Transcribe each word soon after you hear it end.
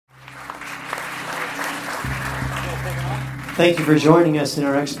Thank you for joining us in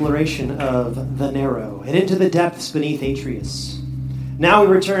our exploration of the Narrow and into the depths beneath Atreus. Now we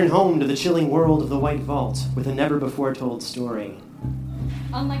return home to the chilling world of the White Vault with a never-before-told story.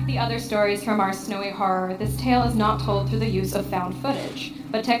 Unlike the other stories from our snowy horror, this tale is not told through the use of found footage,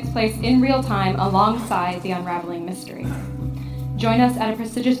 but takes place in real time alongside the unraveling mystery. Join us at a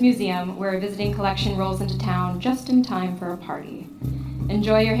prestigious museum where a visiting collection rolls into town just in time for a party.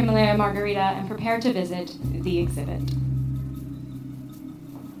 Enjoy your Himalaya margarita and prepare to visit the exhibit.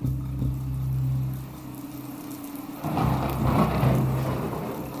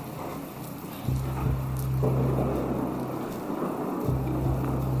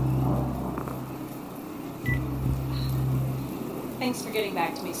 Thanks for getting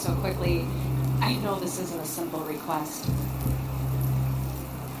back to me so quickly. I know this isn't a simple request.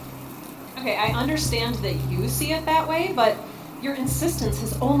 Okay, I understand that you see it that way, but your insistence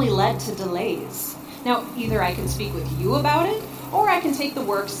has only led to delays. Now, either I can speak with you about it, or I can take the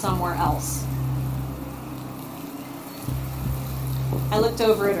work somewhere else. I looked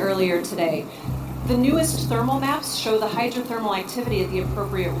over it earlier today. The newest thermal maps show the hydrothermal activity at the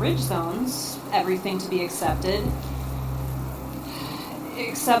appropriate ridge zones, everything to be accepted,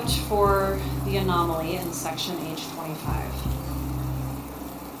 except for the anomaly in section H25.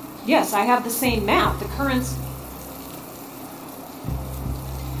 Yes, I have the same map. The currents...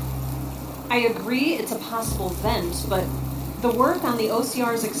 I agree it's a possible vent, but the work on the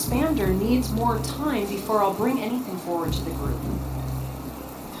OCR's expander needs more time before I'll bring anything forward to the group.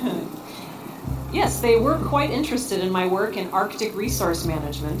 Yes, they were quite interested in my work in Arctic resource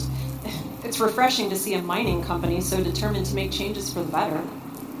management. It's refreshing to see a mining company so determined to make changes for the better.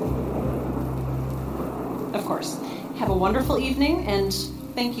 Of course, have a wonderful evening, and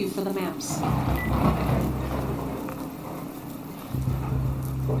thank you for the maps. The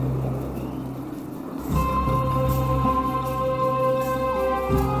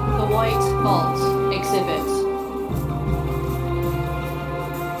White Vault exhibit.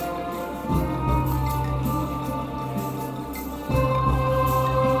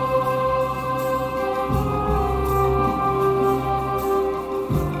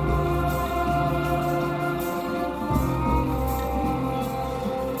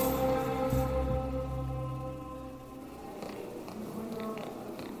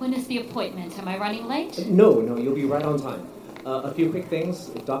 When is the appointment? Am I running late? No, you'll be right on time. A few quick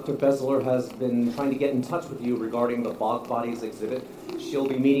things. Dr. Besler has been trying to get in touch with you regarding the Bog Bodies exhibit. She'll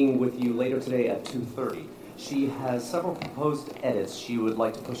be meeting with you later today at 2:30. She has several proposed edits she would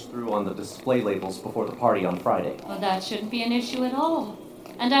like to push through on the display labels before the party on Friday. Well, that shouldn't be an issue at all.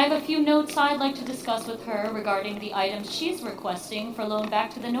 And I have a few notes I'd like to discuss with her regarding the items she's requesting for loan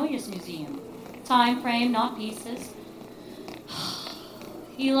back to the Noyes Museum. Time frame, not pieces.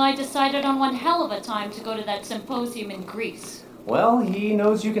 Eli decided on one hell of a time to go to that symposium in Greece. Well, he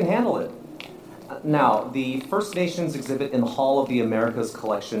knows you can handle it. Now, the First Nations exhibit in the Hall of the Americas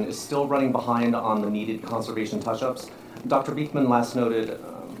collection is still running behind on the needed conservation touch-ups. Dr. Beekman last noted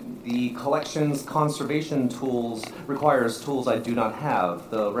the collection's conservation tools requires tools I do not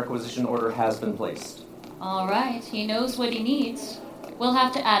have. The requisition order has been placed. All right, he knows what he needs. We'll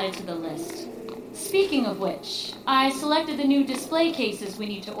have to add it to the list. Speaking of which, I selected the new display cases we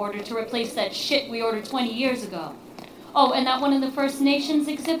need to order to replace that shit we ordered 20 years ago. Oh, and that one in the First Nations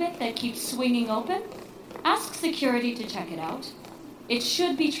exhibit that keeps swinging open? Ask security to check it out. It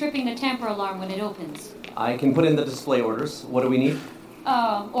should be tripping the tamper alarm when it opens. I can put in the display orders. What do we need?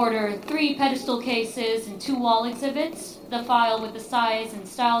 Order 3 pedestal cases and 2 wall exhibits. The file with the size and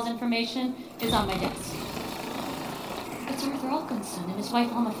styles information is on my desk. It's Arthur Alkinson and his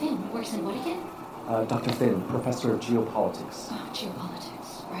wife Alma Finn. Works in what again? Dr. Finn, professor of geopolitics. Oh,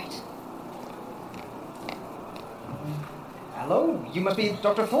 geopolitics, right. Hello, you must be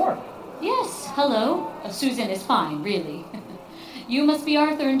Dr. Thorne. Yes, hello. Susan is fine, really. You must be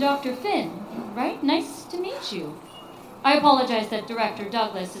Arthur and Dr. Finn, right? Nice to meet you. I apologize that Director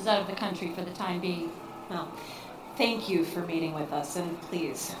Douglas is out of the country for the time being. Well, thank you for meeting with us, and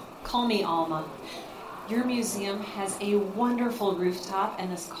please, call me Alma. Your museum has a wonderful rooftop,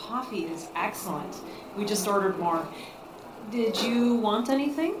 and this coffee is excellent. We just ordered more. Did you want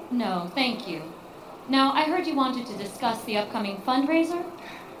anything? No, thank you. Now, I heard you wanted to discuss the upcoming fundraiser?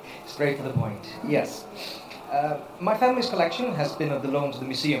 Straight to the point, yes. My family's collection has been of the loan to the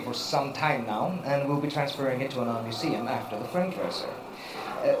museum for some time now, and we'll be transferring it to another museum after the fundraiser.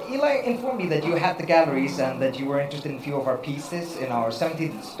 Eli informed me that you had the galleries and that you were interested in a few of our pieces in our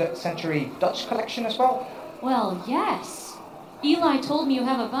 17th century Dutch collection as well. Well, yes. Eli told me you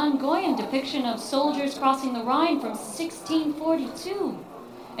have a Van Goyen depiction of soldiers crossing the Rhine from 1642.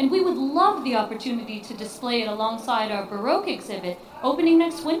 And we would love the opportunity to display it alongside our Baroque exhibit opening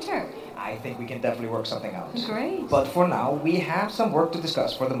next winter. I think we can definitely work something out. Great. But for now, we have some work to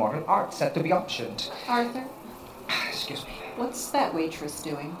discuss for the modern art set to be auctioned. Arthur, Excuse me. what's that waitress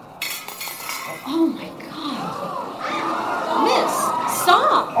doing? Oh my God. Miss,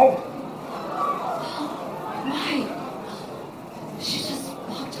 stop! Oh, Why? She just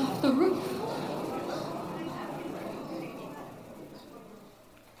walked off the roof.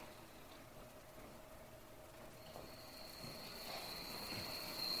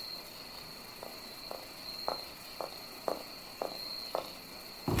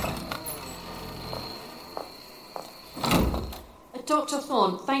 Dr.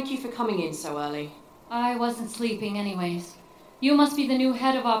 Thorne, thank you for coming in so early. I wasn't sleeping anyways. You must be the new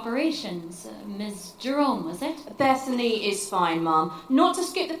head of operations, Ms. Jerome, was it? Bethany is fine, Mum. Not to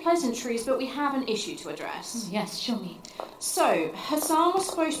skip the pleasantries, but we have an issue to address. Yes, show me. So, Hassan was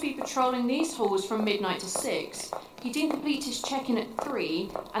supposed to be patrolling these halls from midnight to 6. He didn't complete his check-in at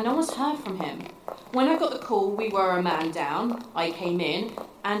 3, and no one's heard from him. When I got the call, we were a man down. I came in,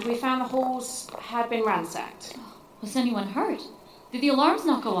 and we found the halls had been ransacked. Was anyone hurt? Did the alarms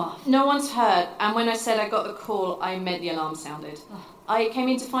not go off? No one's heard, and when I said I got the call, I meant the alarm sounded. I came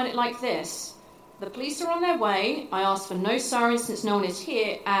in to find it like this. The police are on their way. I asked for no sirens since no one is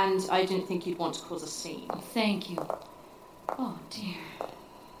here, and I didn't think you'd want to cause a scene. Thank you. Oh, dear.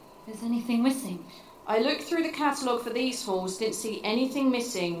 Is anything missing? I looked through the catalogue for these halls, didn't see anything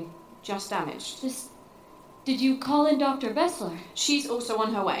missing, just damaged. Did you call in Dr. Bessler? She's also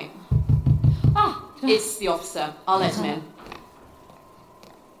on her way. Ah! It's the officer. I'll let him in.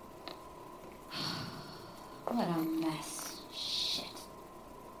 What a mess. Shit.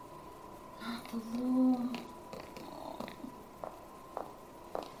 Not the loom.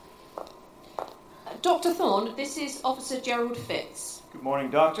 Dr. Thorne, this is Officer Gerald Fitz. Good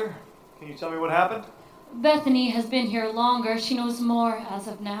morning, Doctor. Can you tell me what happened? Bethany has been here longer. She knows more as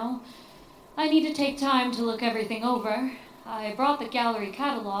of now. I need to take time to look everything over. I brought the gallery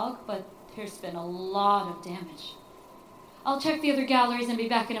catalog, but there's been a lot of damage. I'll check the other galleries and be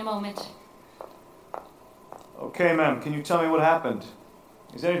back in a moment. Okay, ma'am. Can you tell me what happened?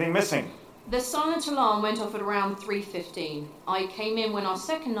 Is anything missing? The silent alarm went off at around 3:15. I came in when our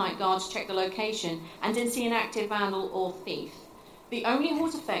second night guards checked the location and didn't see an active vandal or thief. The only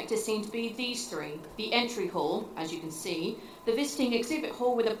halls affected seem to be these three. The entry hall, as you can see, the visiting exhibit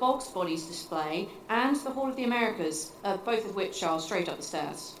hall with a Boggs Bodies display, and the Hall of the Americas, both of which are straight up the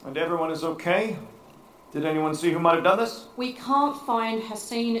stairs. And everyone is okay? Did anyone see who might have done this? We can't find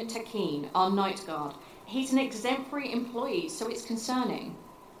Hussein Takin, our night guard. He's an exemplary employee, so it's concerning.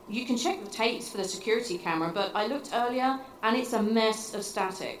 You can check the tapes for the security camera, but I looked earlier and it's a mess of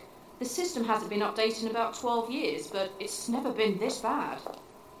static. The system hasn't been updated in about 12 years, but it's never been this bad.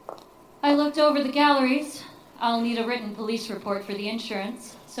 I looked over the galleries. I'll need a written police report for the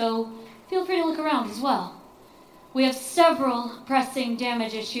insurance, so feel free to look around as well. We have several pressing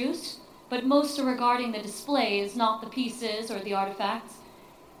damage issues, but most are regarding the displays, not the pieces or the artifacts.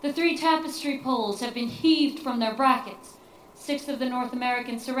 The 3 tapestry poles have been heaved from their brackets. 6 of the North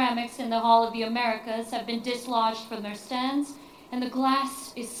American ceramics in the Hall of the Americas have been dislodged from their stands, and the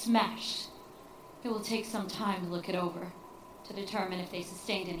glass is smashed. It will take some time to look it over to determine if they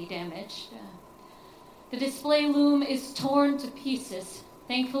sustained any damage. The display loom is torn to pieces.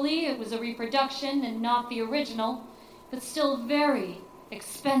 Thankfully, it was a reproduction and not the original, but still very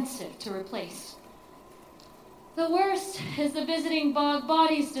expensive to replace. The worst is the visiting Boggs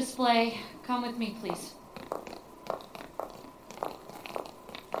Bodies display. Come with me, please.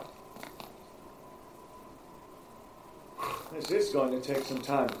 This is going to take some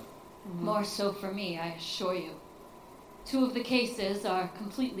time. More so for me, I assure you. 2 of the cases are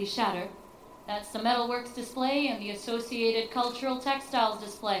completely shattered. That's the metalworks display and the associated cultural textiles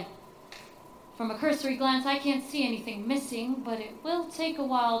display. From a cursory glance, I can't see anything missing, but it will take a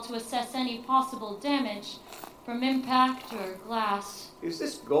while to assess any possible damage from impact or glass. Is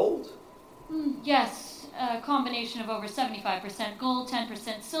this gold? Yes, a combination of over 75% gold,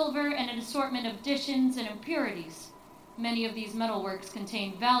 10% silver, and an assortment of additions and impurities. Many of these metalworks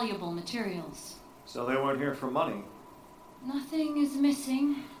contain valuable materials. So they weren't here for money. Nothing is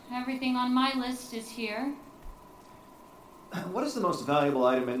missing. Everything on my list is here. What is the most valuable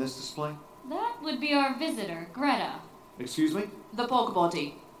item in this display? That would be our visitor, Greta. Excuse me? The Boggs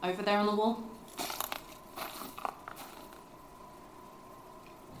Body, over there on the wall.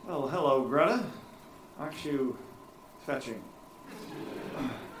 Well, hello, Greta. Aren't you fetching?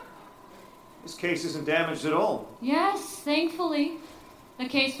 This case isn't damaged at all. Yes, thankfully. The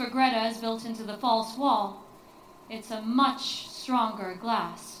case for Greta is built into the false wall. It's a much stronger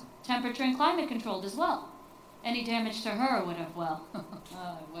glass. Temperature and climate controlled as well. Any damage to her would have,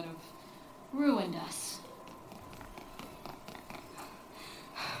 would have ruined us.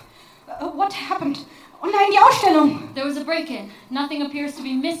 What happened? Oh nein, die Ausstellung! There was a break-in. Nothing appears to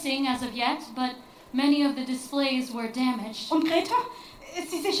be missing as of yet, but many of the displays were damaged. Und Greta?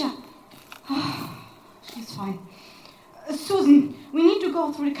 Ist sie sicher? Oh, she's fine. Susan, we need to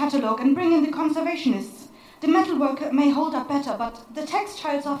go through the catalogue and bring in the conservationists. The metalwork may hold up better, but the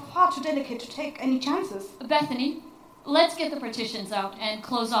textiles are far too delicate to take any chances. Bethany, let's get the partitions out and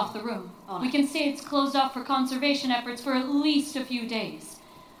close off the room. We can say it's closed off for conservation efforts for at least a few days.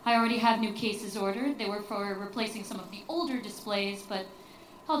 I already have new cases ordered. They were for replacing some of the older displays, but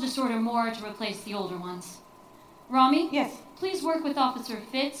I'll just order more to replace the older ones. Rami? Yes? Please work with Officer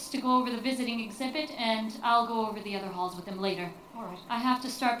Fitz to go over the visiting exhibit, and I'll go over the other halls with him later. All right. I have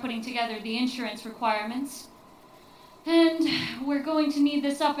to start putting together the insurance requirements. And we're going to need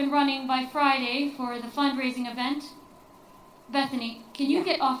this up and running by Friday for the fundraising event. Bethany, can you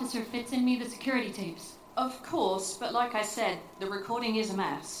get Officer Fitz and me the security tapes? Of course, but like I said, the recording is a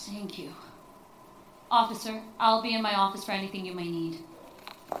mess. Thank you. Officer, I'll be in my office for anything you may need.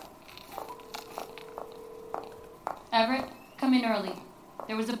 Everett, come in early.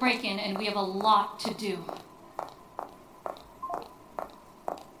 There was a break-in and we have a lot to do.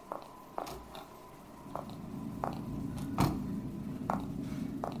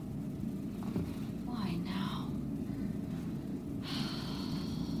 Why now?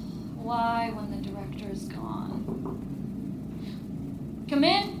 Why when the director is gone? Come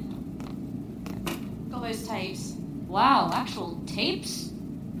in. Got those tapes? Wow, actual tapes?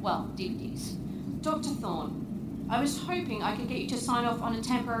 Well, DVDs. Dr. Thorne, I was hoping I could get you to sign off on a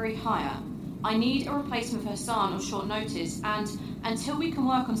temporary hire. I need a replacement for Hassan on short notice, and until we can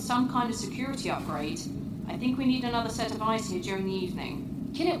work on some kind of security upgrade, I think we need another set of eyes here during the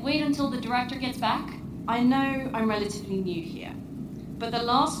evening. Can it wait until the director gets back? I know I'm relatively new here, but the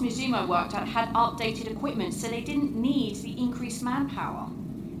last museum I worked at had updated equipment, so they didn't need the increased manpower.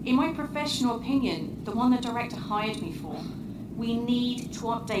 In my professional opinion, the one the director hired me for, we need to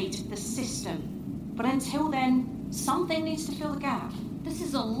update the system. But until then, something needs to fill the gap. This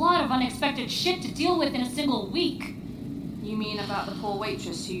is a lot of unexpected shit to deal with in a single week. You mean about the poor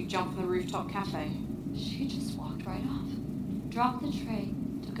waitress who jumped from the rooftop cafe? She just walked right off, dropped the tray,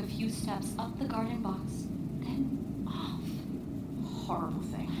 took a few steps up the garden box, then off. Horrible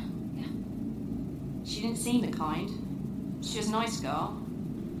thing. Yeah. She didn't seem the kind. She was a nice girl.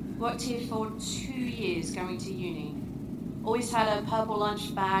 Worked here for 2 years going to uni. Always had a purple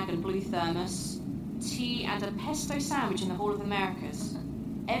lunch bag and blue thermos. Tea and a pesto sandwich in the Hall of Americas.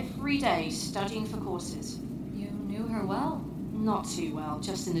 Every day studying for courses. You knew her well? Not too well,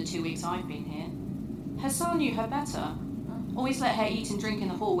 just in the 2 weeks I've been here. Hassan knew her better. Always let her eat and drink in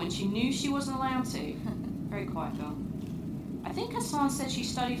the hall when she knew she wasn't allowed to. Very quiet girl. I think Hassan said she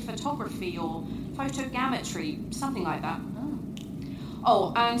studied photography or photogrammetry, something like that.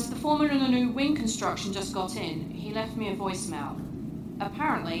 Oh, and the foreman of the new wing construction just got in. He left me a voicemail.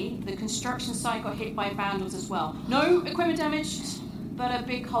 Apparently, the construction site got hit by vandals as well. No equipment damaged, but a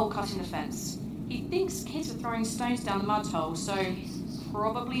big hole cut in the fence. He thinks kids are throwing stones down the mud hole, so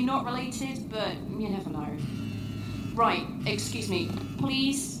probably not related, but you never know. Right, excuse me.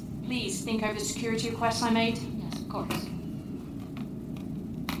 Please think over the security requests I made. Yes, of course.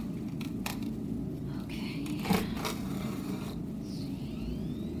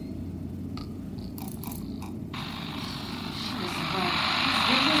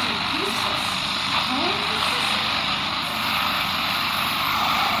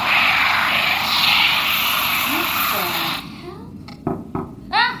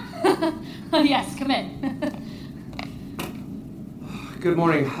 Yes, come in. Good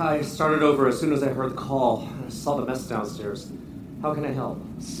morning. I started over as soon as I heard the call. I saw the mess downstairs. How can I help?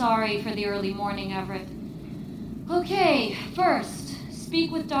 Sorry for the early morning, Everett. Okay, first,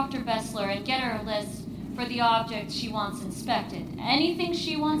 speak with Dr. Bessler and get her a list for the objects she wants inspected. Anything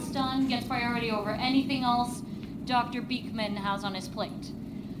she wants done gets priority over anything else Dr. Beekman has on his plate.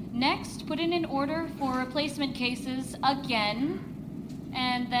 Next, put in an order for replacement cases again,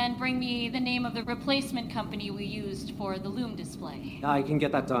 and then bring me the name of the replacement company we used for the loom display. I can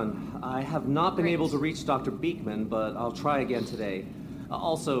get that done. I have not been Great. able to reach Dr. Beekman, but I'll try again today.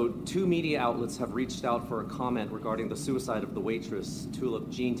 Also, 2 media outlets have reached out for a comment regarding the suicide of the waitress, Tulip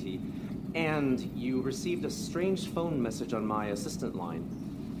Jeanty, and you received a strange phone message on my assistant line.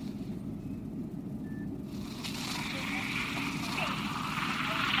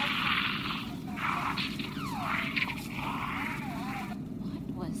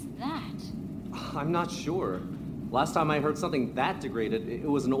 What was that? I'm not sure. Last time I heard something that degraded, it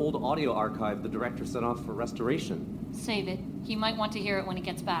was an old audio archive the director sent off for restoration. Save it. He might want to hear it when he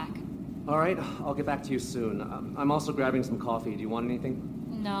gets back. All right, I'll get back to you soon. I'm also grabbing some coffee. Do you want anything?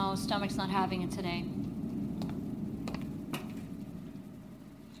 No, stomach's not having it today.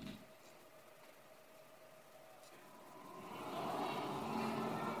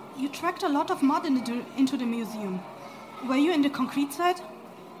 You tracked a lot of mud into the museum. Were you in the concrete side?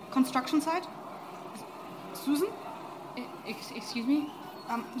 Construction side? Susan? Excuse me?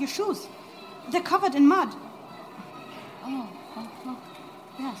 Your shoes. They're covered in mud. Oh, look.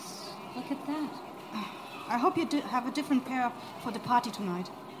 Yes, look at that. I hope you have a different pair for the party tonight.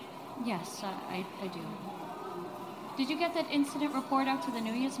 Yes, I do. Did you get that incident report out to the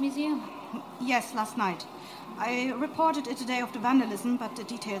New Year's Museum? Yes, last night. I reported it the day of the vandalism, but the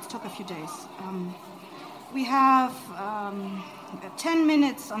details took a few days. We have 10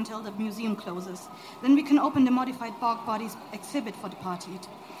 minutes until the museum closes. Then we can open the modified Borg bodies exhibit for the party.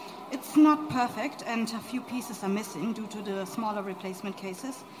 It's not perfect, and a few pieces are missing due to the smaller replacement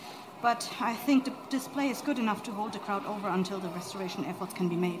cases. But I think the display is good enough to hold the crowd over until the restoration efforts can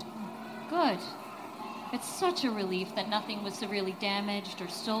be made. Good. It's such a relief that nothing was severely damaged or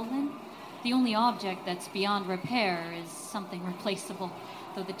stolen. The only object that's beyond repair is something replaceable,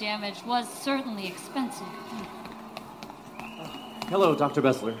 though the damage was certainly expensive. Hello, Dr.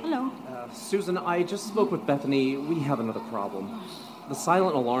 Bessler. Hello. Susan, I just spoke with Bethany. We have another problem. The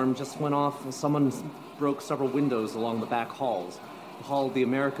silent alarm just went off. Someone broke several windows along the back halls. The Hall of the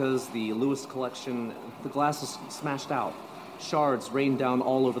Americas, the Lewis Collection. The glass is smashed out. Shards rained down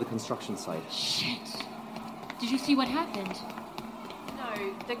all over the construction site. Shit. Did you see what happened?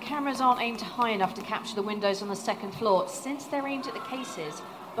 No, the cameras aren't aimed high enough to capture the windows on the second floor, since they're aimed at the cases.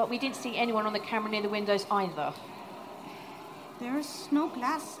 But we didn't see anyone on the camera near the windows either. There's no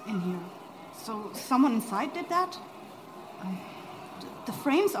glass in here. So someone inside did that? The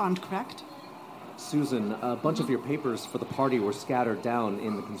frames aren't cracked. Susan, a bunch of your papers for the party were scattered down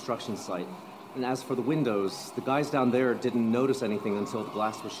in the construction site. And as for the windows, the guys down there didn't notice anything until the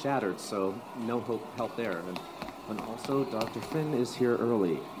glass was shattered, so no help there. And also, Dr. Finn is here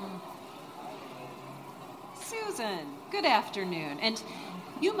early. Susan, good afternoon. And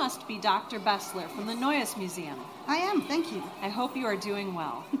you must be Dr. Bessler from the Neues Museum. I am, thank you. I hope you are doing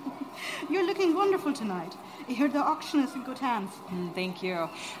well. You're looking wonderful tonight. I hear the auction is in good hands. Thank you.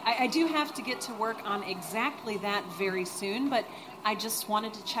 I do have to get to work on exactly that very soon, but I just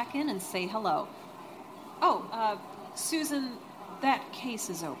wanted to check in and say hello. Oh, Susan, that case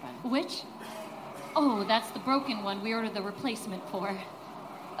is open. Which? Oh, that's the broken one we ordered the replacement for.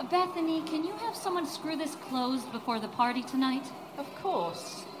 Bethany, can you have someone screw this closed before the party tonight? Of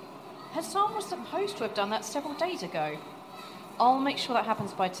course. Hassan was supposed to have done that several days ago. I'll make sure that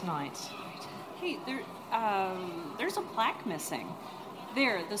happens by tonight. Hey, there's a plaque missing.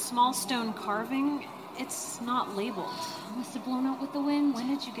 There, the small stone carving, it's not labeled. Must have blown out with the wind. When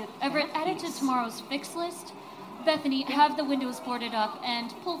did you get Everett, that add it to piece? tomorrow's fix list. Bethany, have the windows boarded up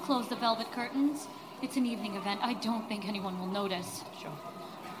and pull close the velvet curtains. It's an evening event. I don't think anyone will notice. Sure.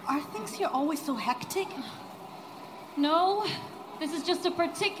 Are things here always so hectic? No, this is just a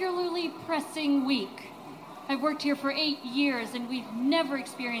particularly pressing week. I've worked here for 8 years, and we've never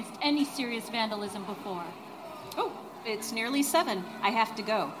experienced any serious vandalism before. Oh, it's nearly 7. I have to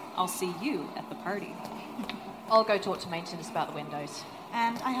go. I'll see you at the party. I'll go talk to maintenance about the windows.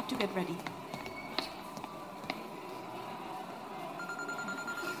 And I have to get ready.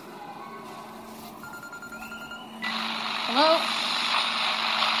 Hello?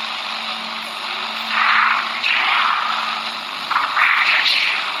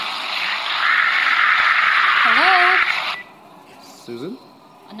 Susan?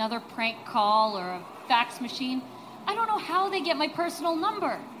 Another prank call or a fax machine? I don't know how they get my personal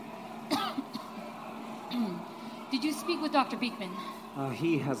number. Did you speak with Dr. Beekman?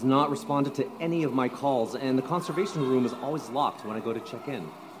 He has not responded to any of my calls, and the conservation room is always locked when I go to check in.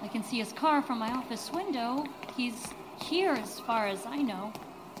 I can see his car from my office window. He's here as far as I know.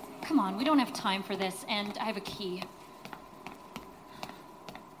 Come on, we don't have time for this, and I have a key.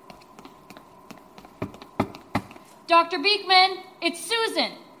 Dr. Beekman, it's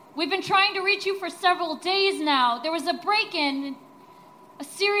Susan. We've been trying to reach you for several days now. There was a break-in, a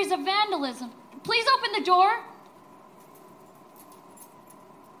series of vandalism. Please open the door.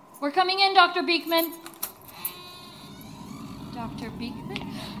 We're coming in, Dr. Beekman. Dr.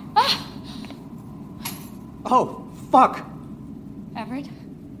 Beekman? Ah! Oh, fuck! Everett,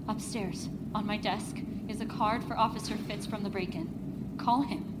 upstairs, on my desk, is a card for Officer Fitz from the break-in. Call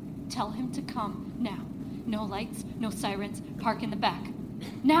him. Tell him to come now. No lights, no sirens. Park in the back.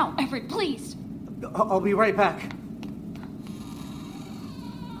 Now, Everett, please! I'll be right back.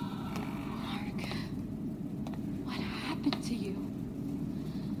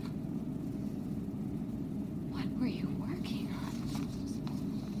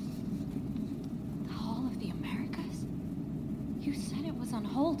 then it was on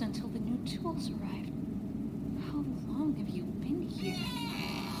hold until the new tools arrived. How long have you been here?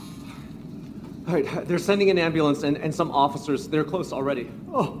 All right, they're sending an ambulance and some officers. They're close already.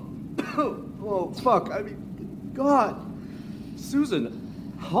 Oh, oh, fuck. I mean, God.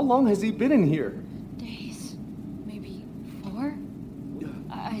 Susan, how long has he been in here? Days. Maybe 4?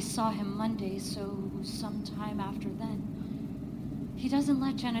 I saw him Monday, so sometime after then. He doesn't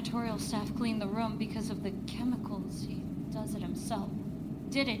let janitorial staff clean the room because of the chemicals. He does it himself.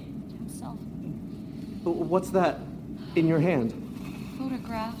 Did it himself. What's that in your hand?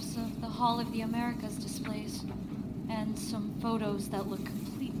 Photographs of the Hall of the Americas displays, and some photos that look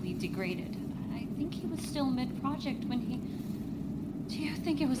completely degraded. I think he was still mid-project when he... Do you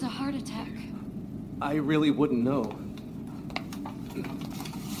think it was a heart attack? I really wouldn't know.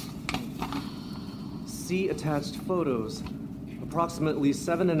 See attached photos. Approximately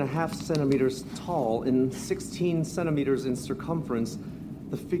 7.5 centimeters tall and 16 centimeters in circumference,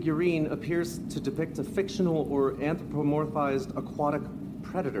 the figurine appears to depict a fictional or anthropomorphized aquatic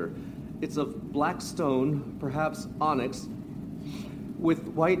predator. It's of black stone, perhaps onyx, with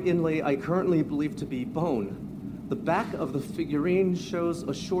white inlay I currently believe to be bone. The back of the figurine shows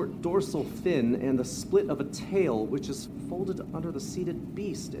a short dorsal fin and the split of a tail, which is folded under the seated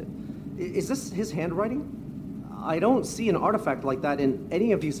beast. Is this his handwriting? I don't see an artifact like that in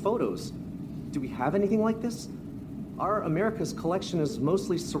any of these photos. Do we have anything like this? Our America's collection is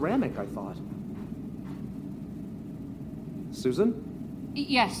mostly ceramic, I thought. Susan?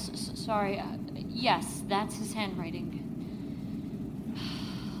 Yes, sorry. Yes, that's his handwriting.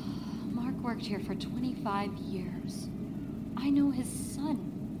 Mark worked here for 25 years. I know his son.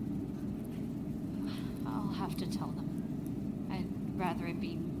 I'll have to tell them. I'd rather it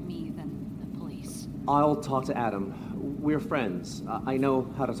be me than the police. I'll talk to Adam. We're friends. I know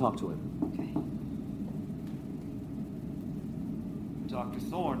how to talk to him. Okay. Dr.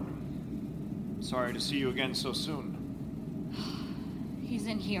 Thorne, sorry to see you again so soon. He's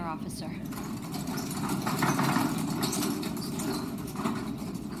in here, officer.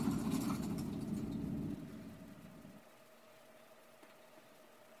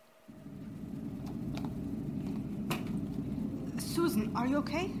 Susan, are you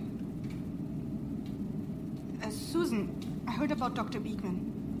okay? Susan, I heard about Dr.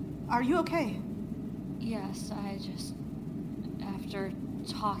 Beekman. Are you okay? Yes, after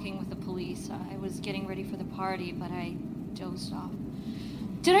talking with the police, I was getting ready for the party, but I dozed off.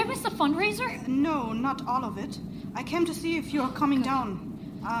 Did I miss the fundraiser? No, not all of it. I came to see if you're coming down.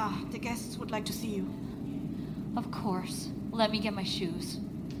 The guests would like to see you. Of course. Let me get my shoes.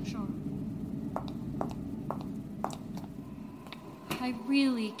 Sure. I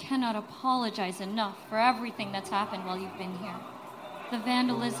really cannot apologize enough for everything that's happened while you've been here. The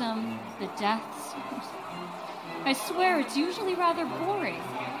vandalism, the deaths. I swear it's usually rather boring.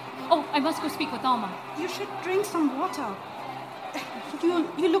 Oh, I must go speak with Alma. You should drink some water.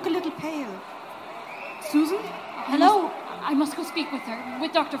 You look a little pale. Susan? Hello? I must go speak with her,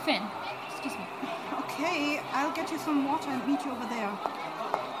 with Dr. Finn. Excuse me. Okay, I'll get you some water and meet you over there.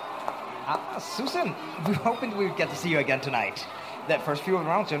 Susan, we were hoping we'd get to see you again tonight. That first few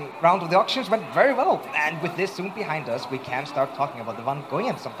round of the auctions went very well, and with this soon behind us, we can start talking about the Van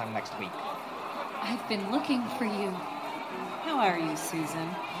Goyen sometime next week. I've been looking for you. How are you, Susan?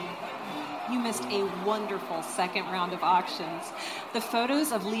 You missed a wonderful second round of auctions. The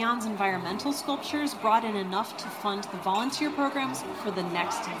photos of Leon's environmental sculptures brought in enough to fund the volunteer programs for the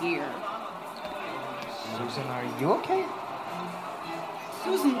next year. Susan, are you okay?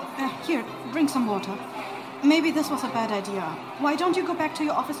 Susan, here, drink some water. Maybe this was a bad idea. Why don't you go back to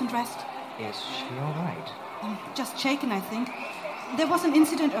your office and rest? Is she all right? Just shaken, I think. There was an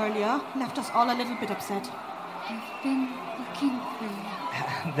incident earlier, left us all a little bit upset. I've been looking for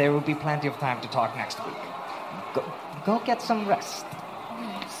you. There will be plenty of time to talk next week. Go get some rest.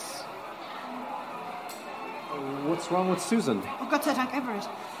 Yes. What's wrong with Susan? Oh, Gott sei Dank, Everett.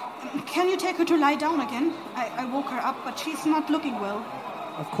 Can you take her to lie down again? I woke her up, but she's not looking well.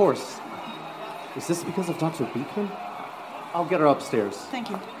 Of course. Is this because of Dr. Beekman? I'll get her upstairs. Thank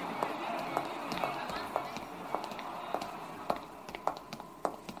you.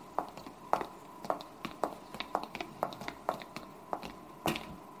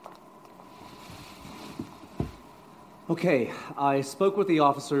 Okay, I spoke with the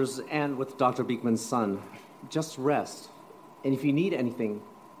officers and with Dr. Beekman's son. Just rest. And if you need anything,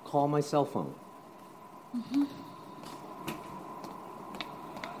 call my cell phone. Mm-hmm.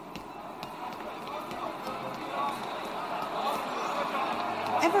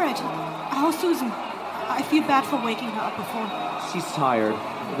 Everett, how's Susan? I feel bad for waking her up before. She's tired.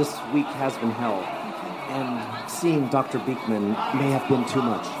 This week has been hell. And seeing Dr. Beekman may have been too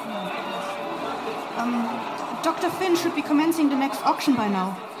much. Dr. Finn should be commencing the next auction by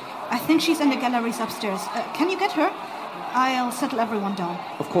now. I think she's in the galleries upstairs. Can you get her? I'll settle everyone down.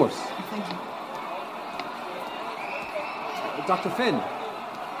 Of course. Thank you. Dr. Finn.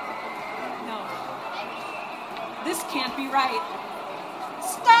 No. This can't be right.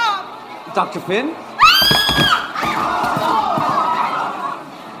 Stop! Dr. Finn?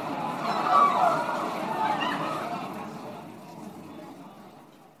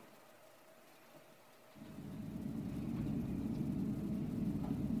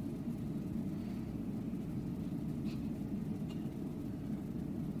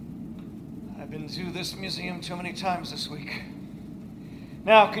 I've been to this museum too many times this week.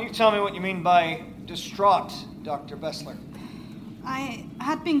 Now, can you tell me what you mean by distraught, Dr. Bessler? I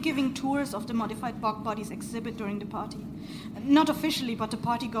had been giving tours of the modified Bog Bodies exhibit during the party. Not officially, but the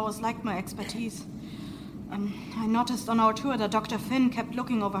partygoers liked my expertise. I noticed on our tour that Dr. Finn kept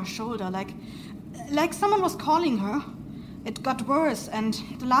looking over her shoulder, like someone was calling her. It got worse, and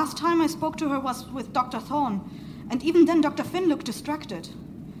the last time I spoke to her was with Dr. Thorne, and even then Dr. Finn looked distracted.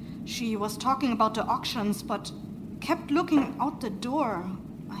 She was talking about the auctions, but kept looking out the door.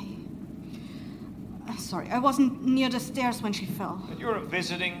 Sorry, I wasn't near the stairs when she fell. But you're a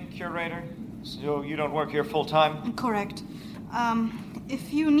visiting curator, so you don't work here full-time? Correct.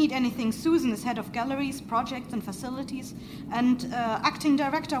 If you need anything, Susan is head of galleries, projects, and facilities, and acting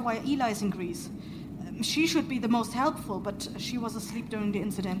director while Eli's in Greece. She should be the most helpful, but she was asleep during the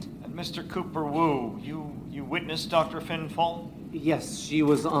incident. And Mr. Cooper Wu, you witnessed Dr. Finn fall? Yes, she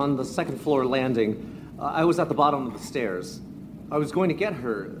was on the second floor landing. I was at the bottom of the stairs. I was going to get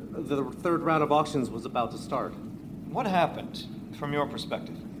her. The third round of auctions was about to start. What happened, from your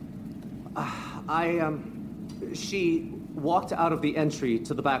perspective? She walked out of the entry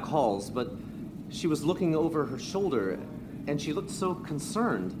to the back halls, but she was looking over her shoulder, and she looked so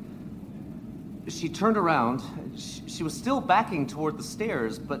concerned. She turned around. She was still backing toward the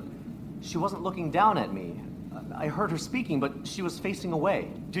stairs, but she wasn't looking down at me. I heard her speaking, but she was facing away.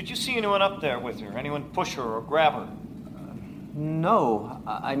 Did you see anyone up there with her? Anyone push her or grab her? No.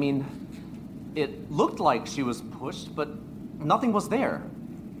 I mean, it looked like she was pushed, but nothing was there.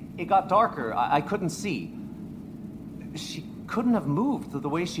 It got darker. I couldn't see. She couldn't have moved the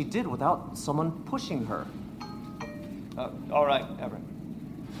way she did without someone pushing her. All right, Everett.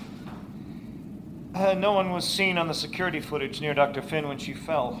 No one was seen on the security footage near Dr. Finn when she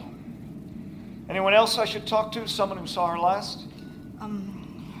fell. Anyone else I should talk to? Someone who saw her last?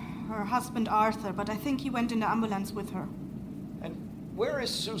 Her husband Arthur, but I think he went in the ambulance with her. And where is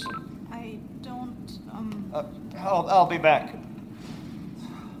Susan? I don't, I'll be back.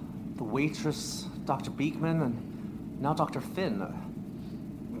 The waitress, Dr. Beekman, and now Dr. Finn.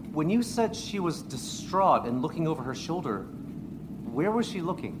 When you said she was distraught and looking over her shoulder, where was she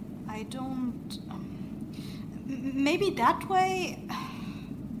looking? I don't... maybe that way?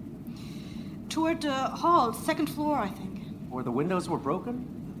 Toward the hall, second floor, I think. Where the windows were broken?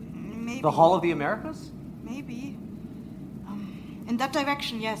 Maybe. The Hall of the Americas? Maybe. In that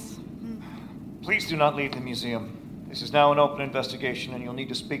direction, yes. Please do not leave the museum. This is now an open investigation, and you'll need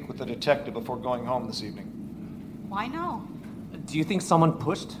to speak with the detective before going home this evening. Why now? Do you think someone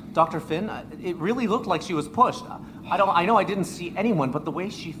pushed Dr. Finn? It really looked like she was pushed. I know I didn't see anyone, but the way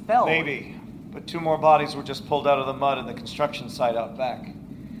she fell... Maybe. But 2 more bodies were just pulled out of the mud in the construction site out back.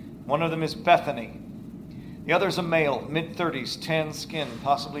 One of them is Bethany. The other's a male, mid-30s, tan skin,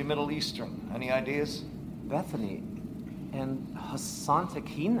 possibly Middle Eastern. Any ideas? Bethany? And Hassan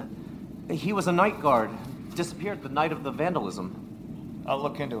Tekin? He was a night guard. Disappeared the night of the vandalism. I'll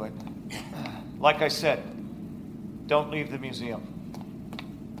look into it. Like I said, don't leave the museum.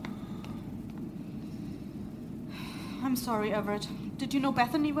 I'm sorry, Everett. Did you know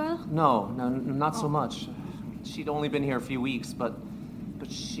Bethany well? No, not so much. She'd only been here a few weeks, but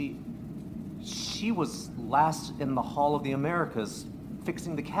she was last in the Hall of the Americas,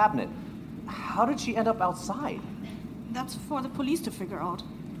 fixing the cabinet. How did she end up outside? That's for the police to figure out.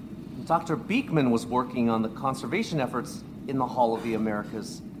 Dr. Beekman was working on the conservation efforts in the Hall of the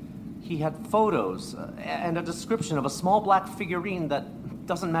Americas. He had photos and a description of a small black figurine that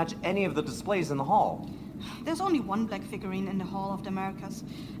doesn't match any of the displays in the hall. There's only one black figurine in the Hall of the Americas.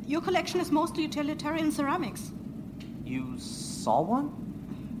 Your collection is mostly utilitarian ceramics. You saw one?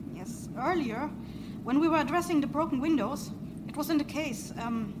 Yes, earlier, when we were addressing the broken windows, it was in the case,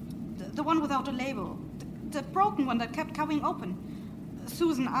 the one without a label, the broken one that kept coming open.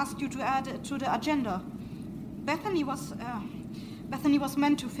 Susan asked you to add it to the agenda. Bethany was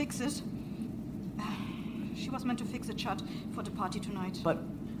meant to fix it. She was meant to fix it shut for the party tonight. But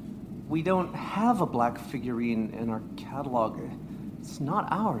We don't have a black figurine in our catalog. It's not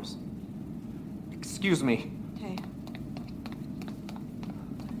ours. Excuse me. Okay.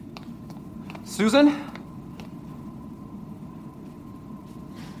 Susan?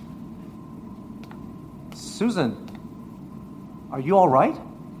 Susan, are you all right?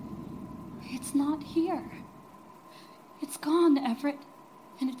 It's not here. It's gone, Everett,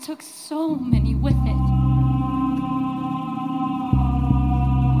 and it took so many with it.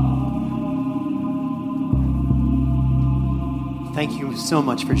 Thank you so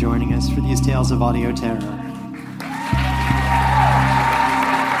much for joining us for these Tales of Audio Terror.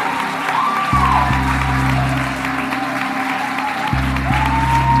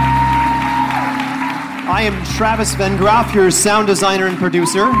 I am Travis Van Graaf, your sound designer and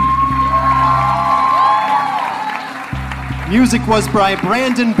producer. Music was by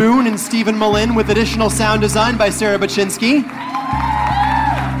Brandon Boone and Stephen Mullen, with additional sound design by Sarah Baczynski.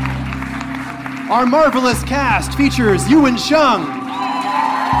 Our marvelous cast features Ewan Shung,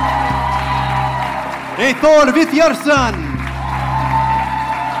 Eyþór Viðarsson,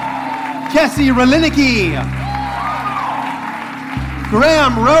 Kessie Relinicki,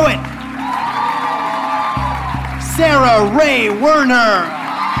 Graham Rowett, Sarah Ray Werner,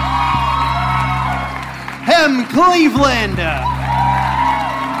 Hem Cleveland,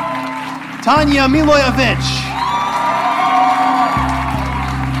 Tanya Milojevic.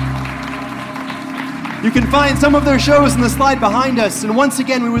 You can find some of their shows in the slide behind us, and once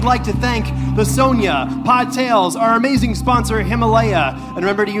again we would like to thank the Sonia, Pod Tales, our amazing sponsor Himalaya, and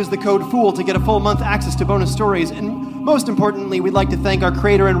remember to use the code FOOL to get a full month access to bonus stories, and most importantly we'd like to thank our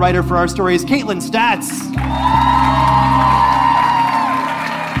creator and writer for our stories, Caitlin Statz.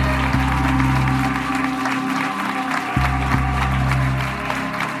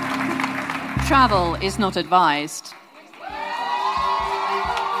 Travel is not advised.